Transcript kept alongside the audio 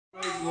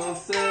mon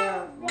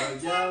cerf,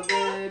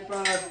 regardez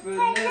par la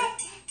fenêtre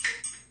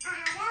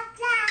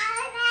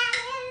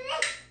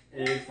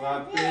et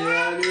frappez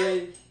à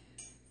lui.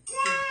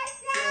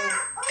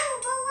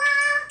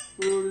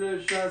 Ou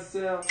le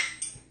chasseur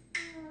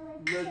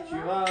le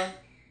tuera.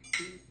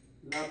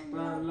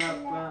 Lapin,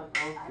 lapin,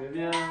 on fait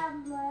bien.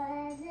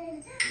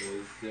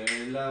 Et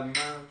serrer la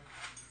main.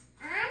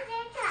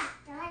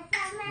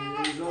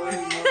 Ils ont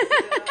une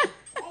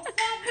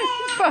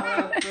à la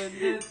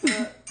fenêtre.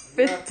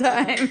 Fit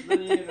time.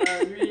 Venir à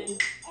lui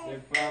et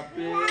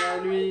frapper à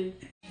lui.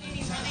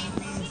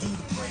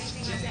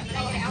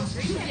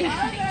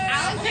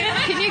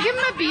 Can you give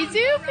him a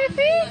bisou,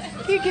 Fifi?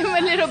 Can you give him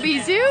a little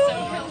bisou?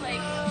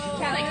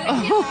 Oh,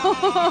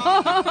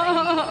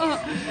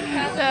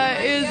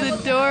 that is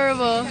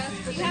adorable.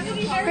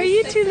 Are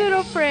you two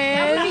little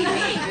friends?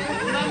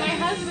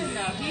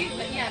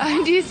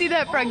 Do you see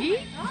that froggy?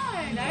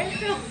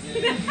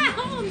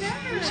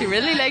 She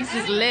really likes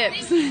his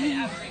lips.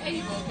 Little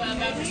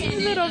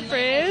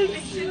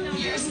friends.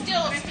 You're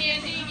still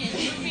standing and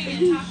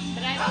moving,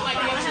 but I don't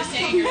like what you're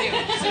saying you're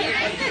doing. So you're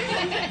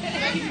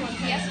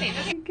yes, babe.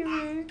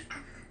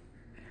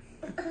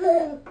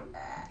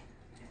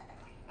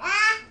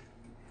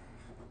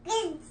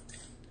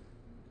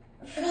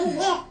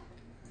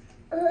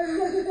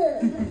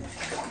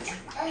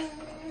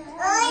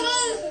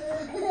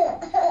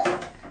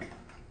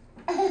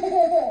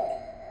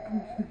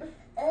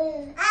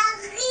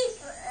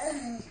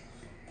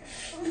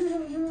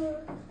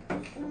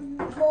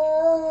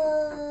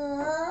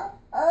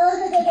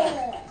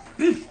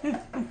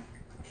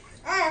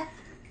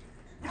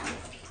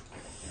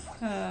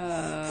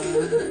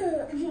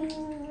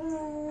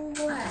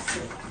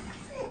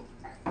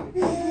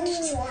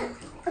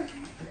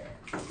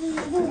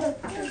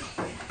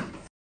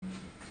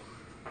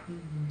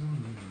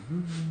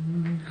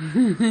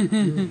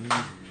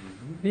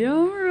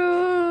 Bien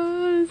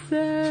Rose.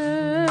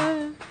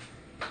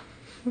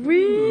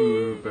 Oui.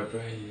 Papa,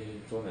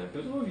 il tourne un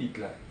peu trop vite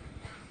là.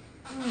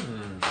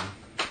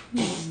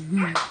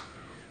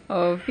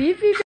 Oh,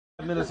 Fifi.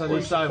 5 minutes on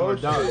each side, we're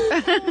done.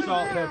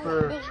 Salt,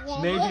 pepper,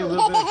 maybe a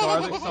little bit of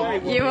garlic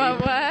salt. You want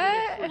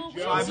what?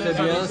 5 minutes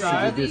on each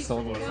side.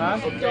 descendre. Huh?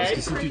 Parce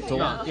que si tu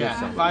tombes,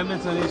 Yeah, 5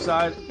 minutes on each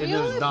side, and it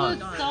was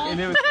done. And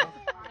it was.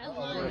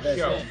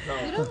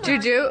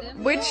 Juju,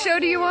 which show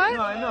do you No, want?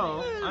 I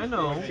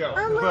know,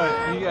 but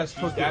you guys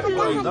cook it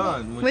well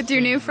done. With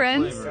your new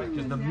friends?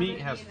 Because the meat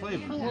has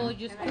flavor. Do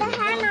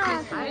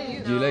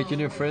you like your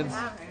new friends?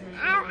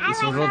 Ils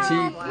sont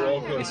gentils.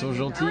 Ils sont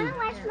gentils.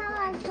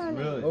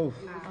 Really? Oh.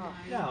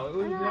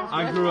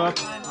 I grew up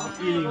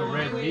eating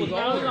red meat.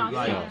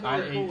 Like,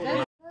 I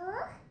ate.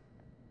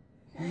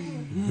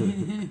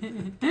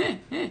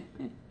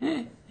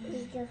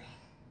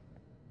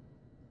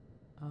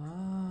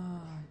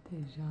 Oh,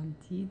 t'es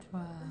gentil,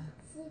 toi.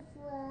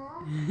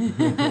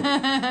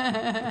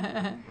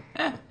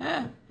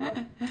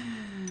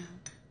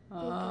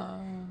 Oh,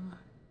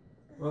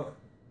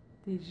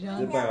 t'es gentil.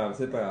 C'est pas grave,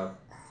 c'est pas grave.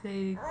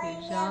 T'es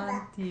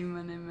gentil,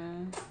 mon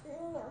amour.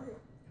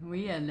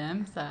 Oui, elle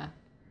aime ça.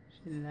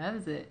 She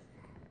loves it.